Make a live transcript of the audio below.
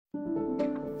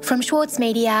From Schwartz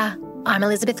Media, I'm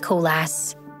Elizabeth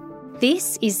Coolass.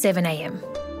 This is 7am.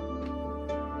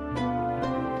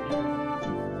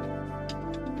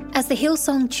 As the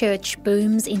Hillsong Church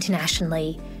booms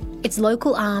internationally, its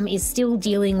local arm is still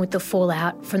dealing with the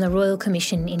fallout from the Royal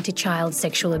Commission into Child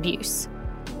Sexual Abuse.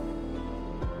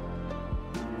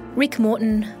 Rick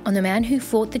Morton on the man who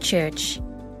fought the church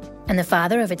and the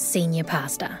father of its senior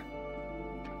pastor.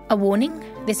 A warning,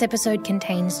 this episode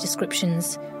contains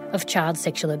descriptions of child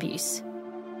sexual abuse.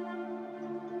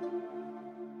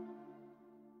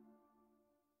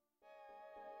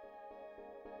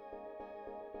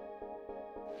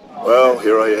 Well,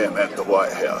 here I am at the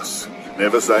White House.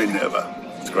 Never say never.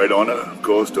 It's a great honour, of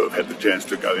course, to have had the chance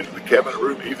to go into the cabinet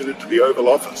room, even into the Oval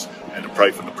Office, and to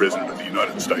pray for the President of the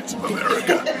United States of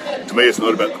America. To me, it's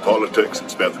not about the politics,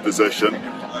 it's about the position,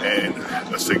 and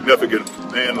a significant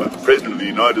man like the President of the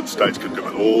United States could give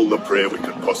it all the prayer we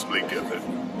could possibly give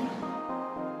him.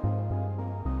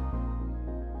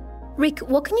 Rick,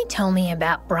 what can you tell me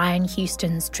about Brian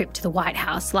Houston's trip to the White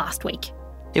House last week?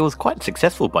 It was quite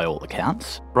successful by all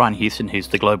accounts. Brian Houston, who's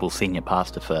the global senior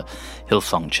pastor for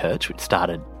Hillsong Church, which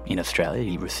started in Australia,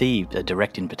 he received a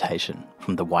direct invitation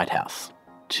from the White House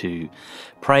to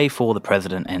pray for the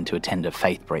president and to attend a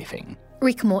faith briefing.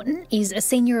 Rick Morton is a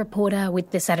senior reporter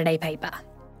with the Saturday paper.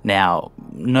 Now,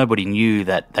 nobody knew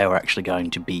that they were actually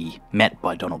going to be met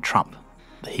by Donald Trump.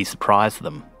 He surprised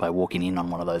them by walking in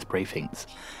on one of those briefings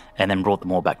and then brought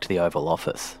them all back to the Oval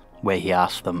Office, where he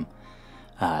asked them,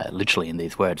 literally in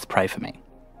these words, pray for me.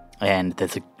 And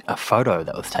there's a photo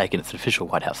that was taken, it's an official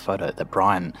White House photo, that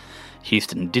Brian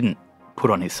Houston didn't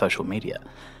put on his social media,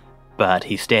 but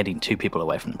he's standing 2 people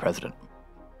away from the president.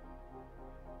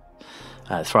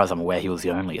 As far as I'm aware, he was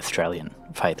the only Australian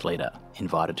faith leader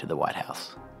invited to the White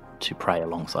House to pray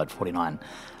alongside 49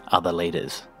 other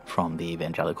leaders from the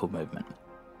evangelical movement.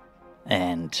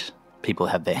 And people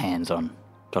have their hands on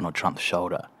Donald Trump's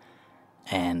shoulder.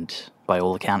 And by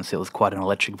all accounts, it was quite an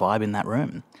electric vibe in that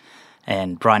room.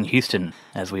 And Brian Houston,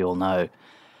 as we all know,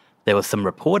 there was some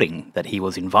reporting that he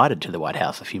was invited to the White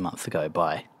House a few months ago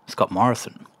by Scott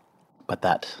Morrison, but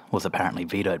that was apparently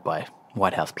vetoed by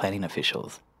White House planning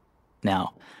officials.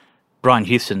 Now, Brian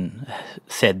Houston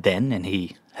said then, and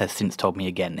he has since told me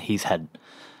again, he's had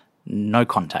no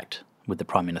contact with the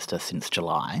Prime Minister since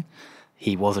July.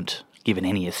 He wasn't given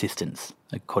any assistance,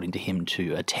 according to him,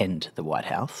 to attend the White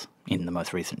House in the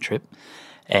most recent trip,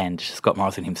 and Scott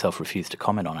Morrison himself refused to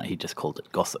comment on it. He just called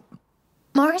it gossip.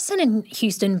 Morrison and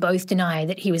Houston both deny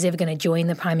that he was ever going to join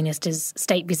the Prime Minister's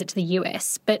state visit to the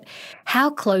US, but how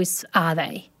close are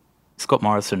they? Scott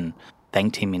Morrison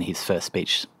thanked him in his first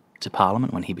speech to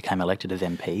Parliament when he became elected as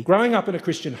MP. Growing up in a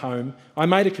Christian home, I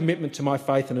made a commitment to my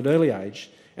faith at an early age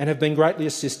and have been greatly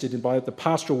assisted by the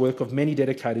pastoral work of many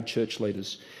dedicated church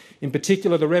leaders, in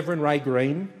particular the Reverend Ray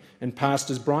Green and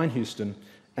pastors Brian Houston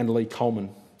and Lee Coleman.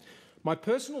 My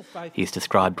personal faith... He's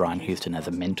described Brian Houston as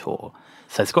a mentor.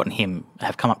 So Scott and him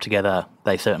have come up together.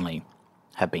 They certainly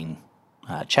have been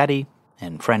chatty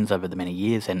and friends over the many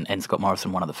years. And Scott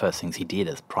Morrison, one of the first things he did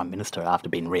as Prime Minister after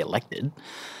being re-elected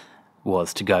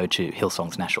was to go to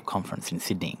Hillsong's national conference in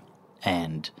Sydney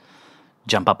and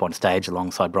jump up on stage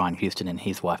alongside Brian Houston and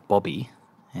his wife Bobby.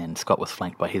 And Scott was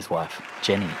flanked by his wife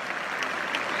Jenny.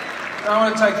 I don't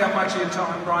want to take up much of your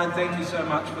time, Brian. Thank you so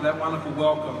much for that wonderful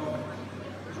welcome.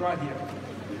 It's right here.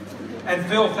 And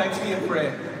Phil, thanks for your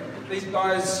prayer. These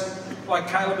guys, like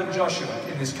Caleb and Joshua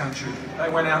in this country, they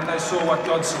went out and they saw what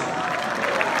God saw.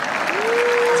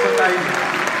 That's what they did.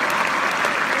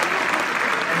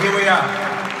 And here we are.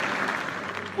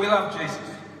 We love Jesus.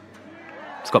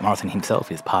 Scott Morrison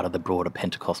himself is part of the broader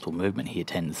Pentecostal movement. He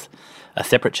attends a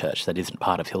separate church that isn't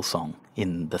part of Hillsong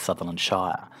in the Sutherland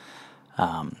Shire.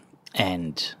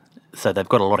 And so they've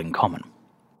got a lot in common,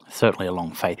 certainly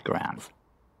along faith grounds.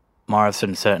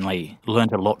 Morrison certainly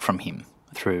learned a lot from him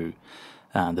through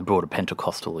the broader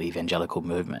Pentecostal evangelical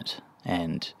movement,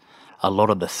 and a lot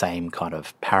of the same kind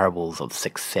of parables of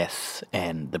success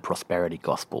and the prosperity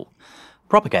gospel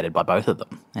propagated by both of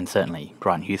them. And certainly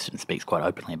Brian Houston speaks quite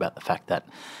openly about the fact that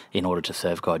in order to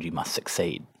serve God, you must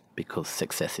succeed, because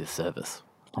success is service.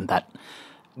 And that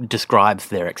describes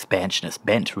their expansionist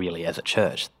bent, really, as a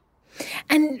church.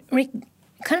 And Rick,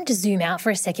 kind of to zoom out for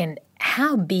a second,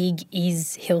 how big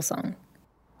is Hillsong?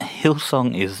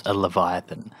 Hillsong is a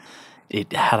leviathan.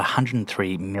 It had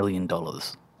 $103 million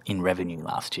in revenue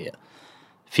last year.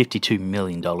 $52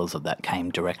 million of that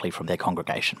came directly from their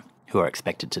congregation, who are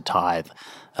expected to tithe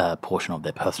a portion of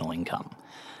their personal income.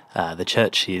 The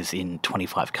church is in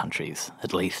 25 countries,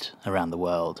 at least, around the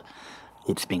world.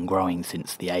 It's been growing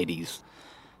since the 80s.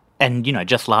 And,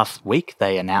 just last week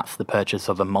they announced the purchase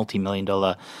of a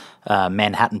multi-million-dollar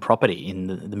Manhattan property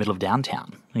in the middle of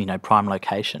downtown, prime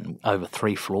location, over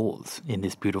 3 floors in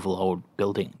this beautiful old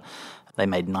building. They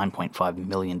made $9.5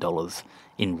 million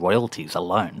in royalties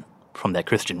alone from their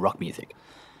Christian rock music.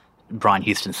 Brian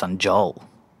Houston's son, Joel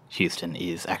Houston,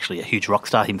 is actually a huge rock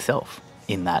star himself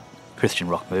in that Christian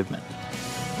rock movement.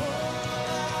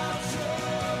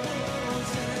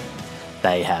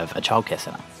 They have a childcare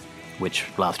centre, which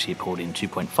last year pulled in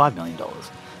 $2.5 million.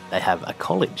 They have a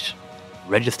college,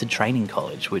 registered training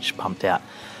college, which pumped out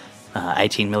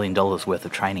 $18 million worth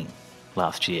of training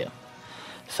last year.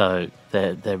 So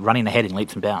they're running ahead in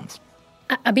leaps and bounds.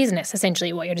 A business,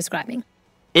 essentially, what you're describing.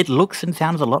 It looks and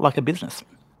sounds a lot like a business.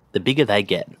 The bigger they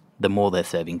get, the more they're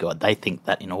serving God. They think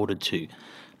that in order to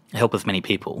help as many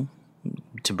people,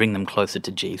 to bring them closer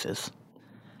to Jesus,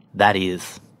 that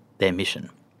is their mission.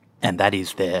 And that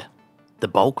is the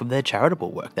bulk of their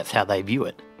charitable work. That's how they view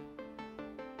it.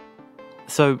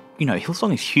 So,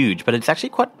 Hillsong is huge, but it's actually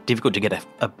quite difficult to get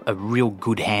a real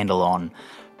good handle on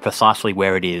precisely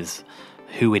where it is,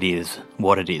 who it is,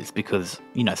 what it is, because,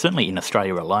 certainly in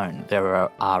Australia alone, there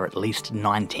are at least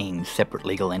 19 separate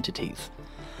legal entities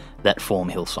that form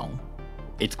Hillsong.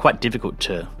 It's quite difficult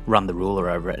to run the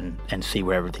ruler over it and see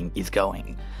where everything is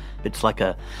going. It's like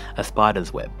a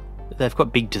spider's web. They've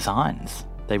got big designs.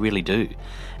 They really do.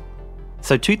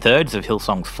 So 2/3 of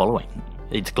Hillsong's following,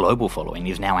 its global following,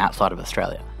 is now outside of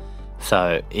Australia.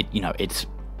 So it's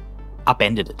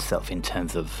upended itself in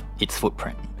terms of its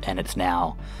footprint, and it's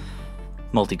now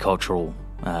multicultural.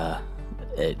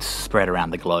 It's spread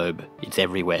around the globe. It's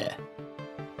everywhere.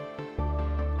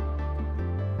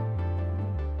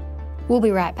 We'll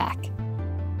be right back.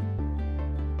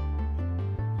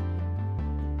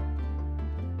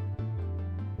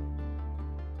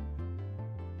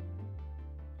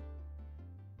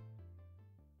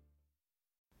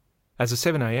 As a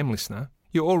 7am listener,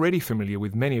 you're already familiar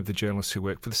with many of the journalists who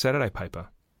work for the Saturday Paper.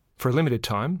 For a limited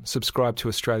time, subscribe to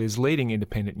Australia's leading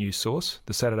independent news source,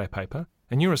 the Saturday Paper,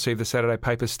 and you'll receive the Saturday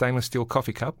Paper's stainless steel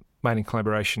coffee cup, made in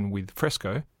collaboration with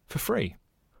Fresco, for free.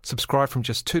 Subscribe from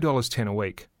just $2.10 a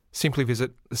week. Simply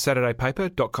visit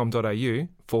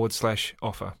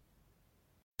thesaturdaypaper.com.au/offer.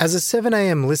 As a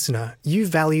 7am listener, you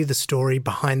value the story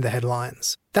behind the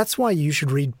headlines. That's why you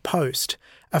should read Post,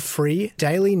 a free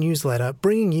daily newsletter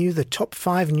bringing you the top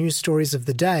 5 news stories of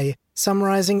the day,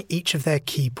 summarising each of their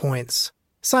key points.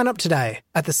 Sign up today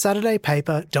at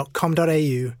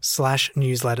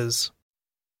thesaturdaypaper.com.au/newsletters.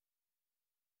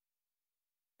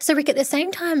 So, Rick, at the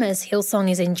same time as Hillsong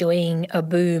is enjoying a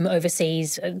boom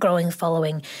overseas, a growing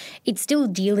following, it's still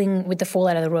dealing with the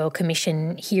fallout of the Royal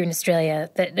Commission here in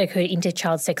Australia that occurred into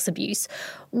child sex abuse.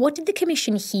 What did the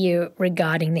Commission hear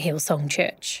regarding the Hillsong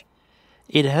Church?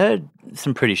 It heard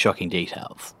some pretty shocking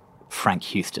details. Frank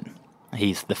Houston,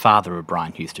 he's the father of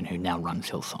Brian Houston, who now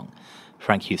runs Hillsong.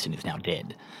 Frank Houston is now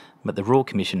dead. But the Royal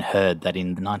Commission heard that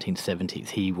in the 1970s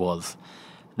he was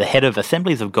the head of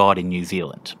Assemblies of God in New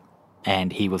Zealand,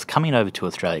 and he was coming over to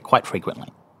Australia quite frequently.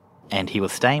 And he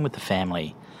was staying with the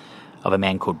family of a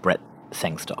man called Brett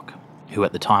Sengstock, who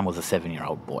at the time was a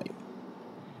 7-year-old boy.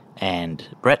 And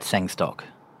Brett Sengstock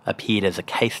appeared as a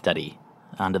case study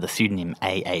under the pseudonym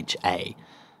AHA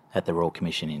at the Royal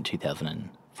Commission in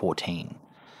 2014.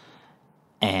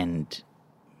 And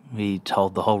he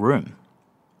told the whole room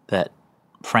that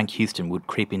Frank Houston would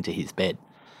creep into his bed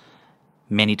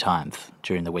many times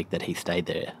during the week that he stayed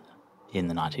there in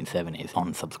the 1970s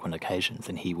on subsequent occasions,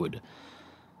 and he would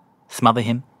smother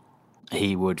him,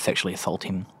 he would sexually assault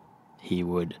him, he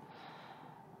would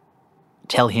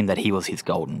tell him that he was his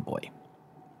golden boy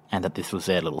and that this was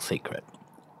their little secret.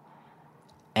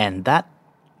 And that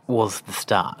was the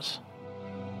start.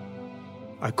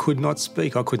 I could not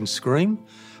speak, I couldn't scream,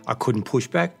 I couldn't push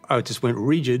back, I just went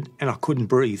rigid and I couldn't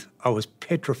breathe. I was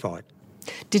petrified.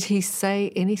 Did he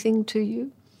say anything to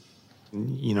you?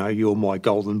 You're my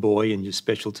golden boy and you're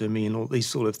special to me and all these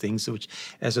sort of things, which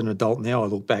as an adult now I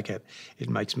look back at, it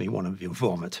makes me want to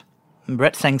vomit.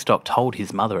 Brett Sengstock told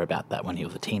his mother about that when he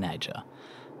was a teenager,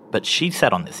 but she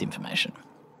sat on this information,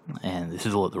 and this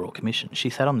is all at the Royal Commission. She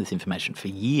sat on this information for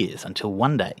years until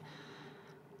one day,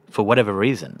 for whatever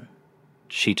reason,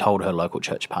 she told her local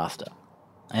church pastor.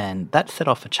 And that set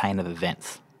off a chain of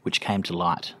events which came to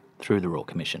light through the Royal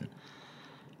Commission.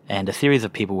 And a series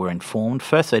of people were informed.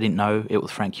 First, they didn't know it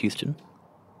was Frank Houston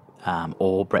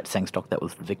or Brett Sengstock that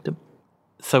was the victim.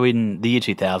 So in the year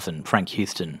 2000, Frank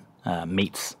Houston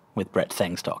meets with Brett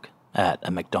Sengstock at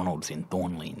a McDonald's in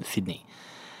Thornley in Sydney.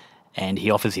 And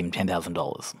he offers him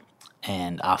 $10,000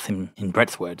 and asks him, in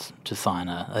Brett's words, to sign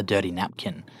a dirty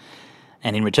napkin.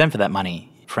 And in return for that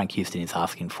money, Frank Houston is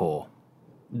asking for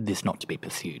this not to be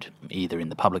pursued, either in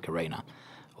the public arena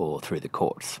or through the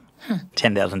courts.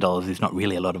 $10,000 is not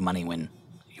really a lot of money when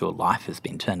your life has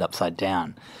been turned upside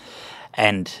down.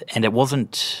 And it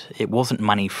wasn't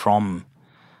money from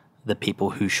the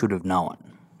people who should have known.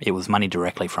 It was money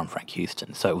directly from Frank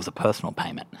Houston, so it was a personal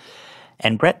payment.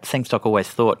 And Brett Sengstock always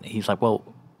thought, he's like, well,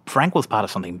 Frank was part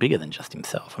of something bigger than just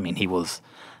himself. I mean, he was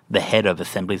the head of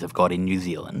Assemblies of God in New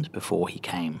Zealand before he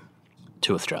came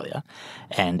to Australia,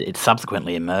 and it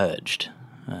subsequently emerged,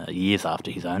 years after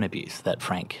his own abuse, that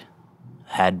Frank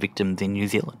had victims in New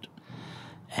Zealand,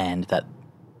 and that,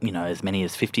 as many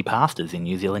as 50 pastors in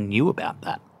New Zealand knew about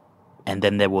that. And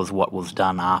then there was what was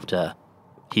done after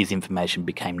his information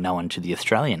became known to the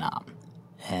Australian arm,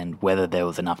 and whether there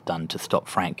was enough done to stop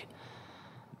Frank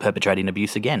perpetrating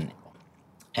abuse again.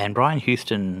 And Brian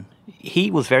Houston,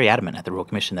 he was very adamant at the Royal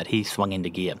Commission that he swung into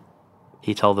gear.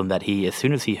 He told them that as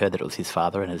soon as he heard that it was his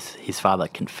father, and as his father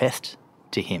confessed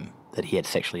to him that he had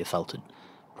sexually assaulted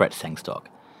Brett Sengstock,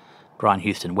 Brian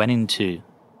Houston went into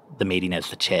the meeting as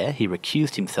the chair. He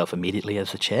recused himself immediately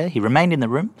as the chair. He remained in the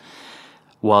room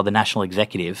while the national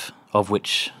executive, of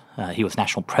which he was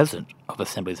national president of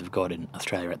Assemblies of God in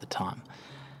Australia at the time,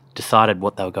 decided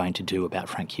what they were going to do about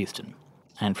Frank Houston.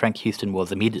 And Frank Houston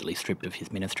was immediately stripped of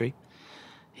his ministry.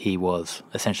 He was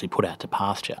essentially put out to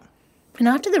pasture. And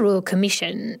after the Royal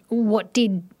Commission, what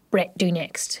did Brett do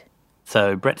next?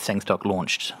 So Brett Sengstock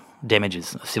launched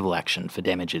damages, a civil action for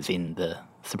damages in the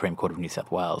Supreme Court of New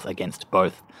South Wales against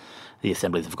both the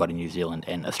Assemblies of God in New Zealand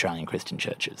and Australian Christian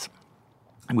Churches,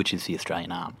 which is the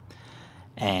Australian arm.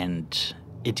 And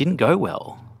it didn't go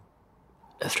well.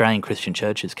 Australian Christian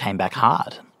Churches came back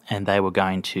hard, and they were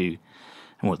going to,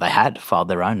 they had filed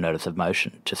their own notice of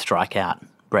motion to strike out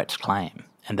Brett's claim,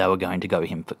 and they were going to go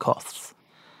him for costs.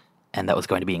 And that was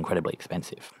going to be incredibly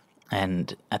expensive.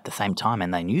 And at the same time,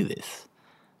 and they knew this,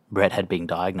 Brett had been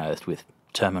diagnosed with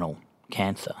terminal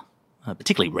cancer, a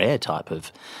particularly rare type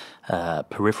of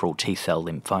peripheral T-cell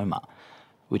lymphoma,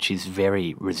 which is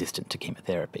very resistant to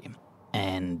chemotherapy.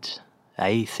 And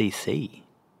ACC,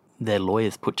 their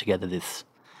lawyers put together this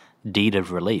deed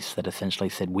of release that essentially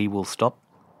said, we will stop,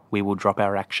 we will drop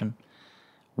our action,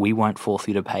 we won't force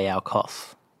you to pay our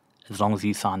costs, as long as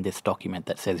you sign this document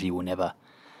that says you will never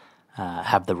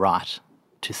have the right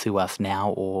to sue us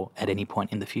now or at any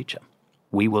point in the future.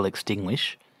 We will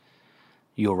extinguish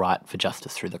your right for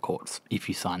justice through the courts if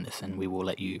you sign this, and we will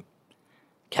let you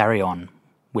carry on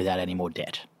without any more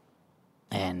debt.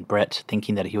 And Brett,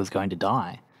 thinking that he was going to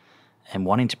die and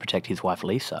wanting to protect his wife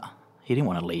Lisa, he didn't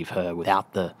want to leave her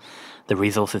without the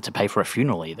resources to pay for a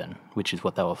funeral even, which is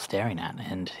what they were staring at,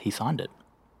 and he signed it.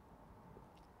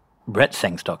 Brett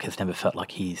Sengstock has never felt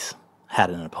like he's had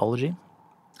an apology.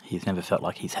 He's never felt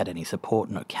like he's had any support,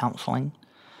 no counselling,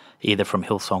 either from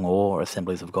Hillsong or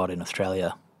Assemblies of God in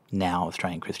Australia, now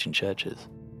Australian Christian Churches.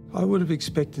 I would have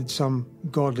expected some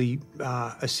godly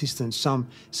assistance,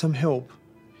 some help,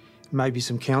 maybe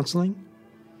some counselling.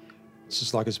 It's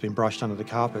just like it's been brushed under the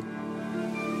carpet.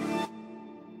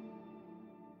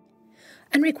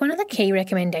 And Rick, one of the key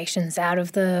recommendations out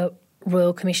of the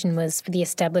Royal Commission was for the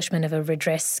establishment of a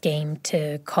redress scheme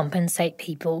to compensate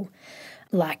people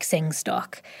like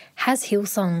Sengstock. Has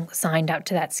Hillsong signed up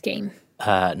to that scheme?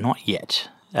 Not yet.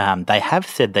 They have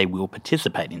said they will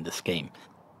participate in the scheme.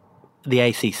 The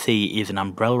ACC is an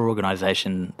umbrella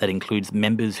organisation that includes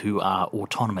members who are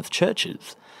autonomous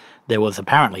churches. There was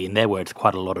apparently, in their words,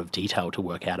 quite a lot of detail to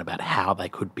work out about how they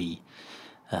could be,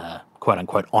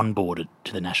 quote-unquote, onboarded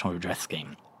to the National Redress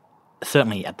Scheme.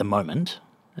 Certainly at the moment,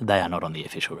 they are not on the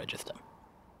official register.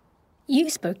 You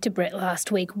spoke to Brett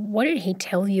last week. What did he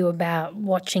tell you about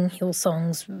watching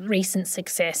Hillsong's recent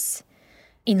success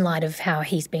in light of how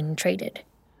he's been treated?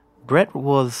 Brett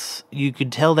you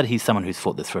could tell that he's someone who's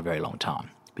fought this for a very long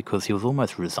time, because he was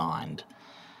almost resigned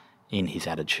in his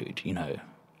attitude.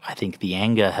 I think the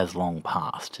anger has long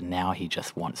passed, and now he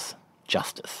just wants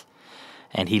justice.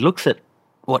 And he looks at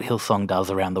what Hillsong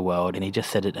does around the world, and he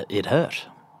just said it hurt.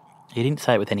 He didn't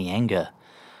say it with any anger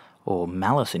or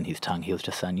malice in his tongue. He was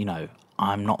just saying,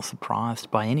 I'm not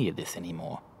surprised by any of this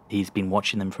anymore. He's been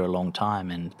watching them for a long time,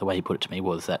 and the way he put it to me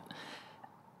was that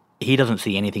he doesn't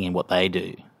see anything in what they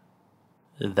do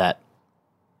that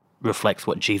reflects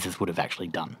what Jesus would have actually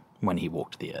done when he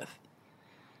walked the earth,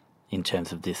 in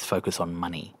terms of this focus on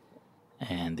money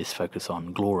and this focus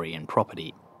on glory and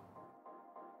property.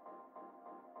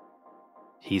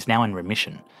 He's now in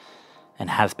remission and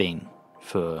has been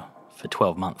for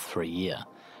 12 months, for a year,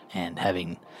 and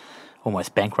having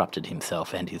almost bankrupted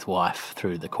himself and his wife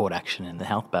through the court action and the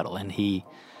health battle. And he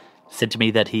said to me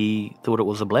that he thought it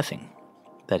was a blessing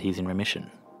that he's in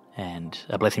remission and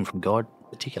a blessing from God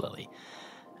particularly.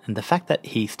 And the fact that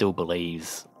he still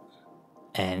believes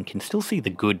and can still see the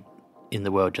good in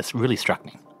the world just really struck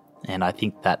me. And I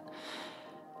think that,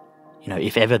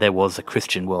 if ever there was a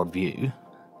Christian worldview,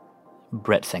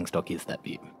 Brett Sangstock is that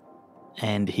view.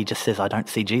 And he just says, I don't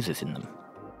see Jesus in them.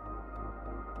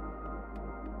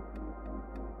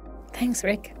 Thanks,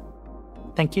 Rick.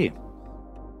 Thank you.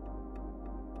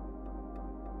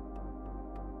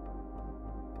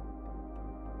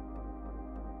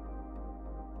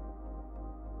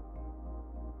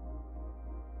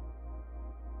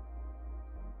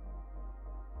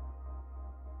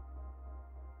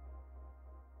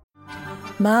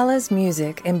 Mahler's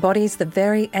music embodies the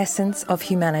very essence of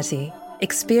humanity.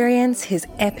 Experience his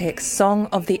epic Song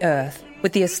of the Earth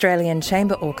with the Australian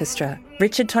Chamber Orchestra,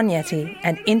 Richard Tognetti,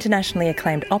 and internationally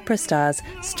acclaimed opera stars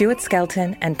Stuart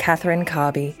Skelton and Catherine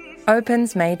Carby.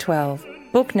 Opens May 12.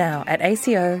 Book now at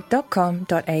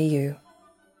aco.com.au.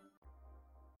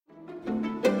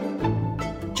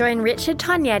 Join Richard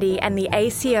Tognetti and the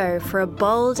ACO for a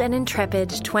bold and intrepid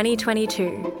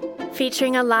 2022.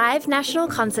 Featuring a live national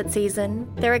concert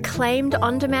season, their acclaimed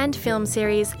on-demand film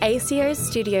series ACO's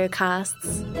Studio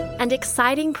Casts, and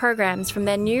exciting programs from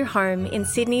their new home in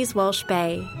Sydney's Walsh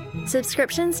Bay.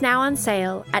 Subscriptions now on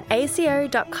sale at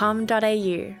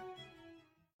aco.com.au.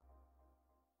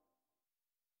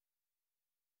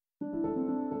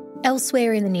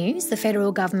 Elsewhere in the news, the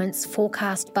federal government's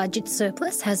forecast budget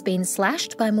surplus has been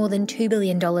slashed by more than $2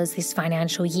 billion this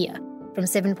financial year, from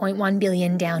 $7.1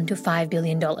 billion down to $5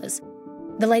 billion.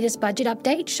 The latest budget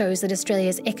update shows that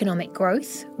Australia's economic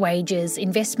growth, wages,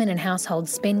 investment and household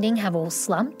spending have all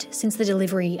slumped since the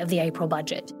delivery of the April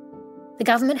budget. The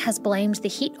government has blamed the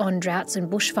hit on droughts and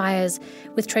bushfires,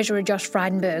 with Treasurer Josh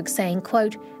Frydenberg saying,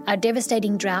 quote, "Our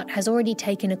devastating drought has already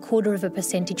taken 0.25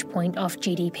 percentage point off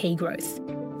GDP growth."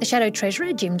 The Shadow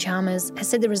Treasurer, Jim Chalmers, has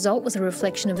said the result was a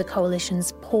reflection of the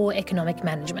Coalition's poor economic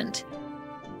management.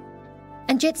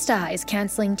 And Jetstar is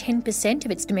cancelling 10%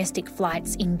 of its domestic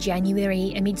flights in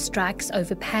January amid strikes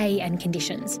over pay and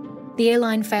conditions. The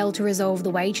airline failed to resolve the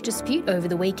wage dispute over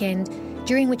the weekend,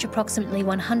 during which approximately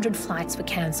 100 flights were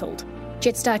cancelled.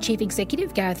 Jetstar Chief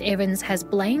Executive Gareth Evans has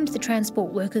blamed the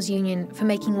Transport Workers Union for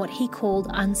making what he called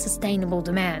unsustainable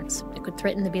demands that could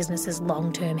threaten the business's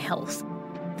long-term health.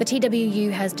 The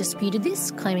TWU has disputed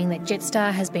this, claiming that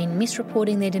Jetstar has been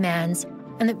misreporting their demands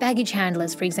and that baggage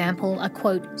handlers, for example, are,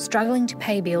 quote, struggling to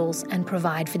pay bills and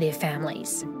provide for their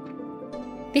families.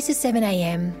 This is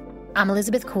 7am. I'm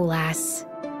Elizabeth Koolass.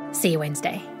 See you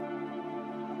Wednesday.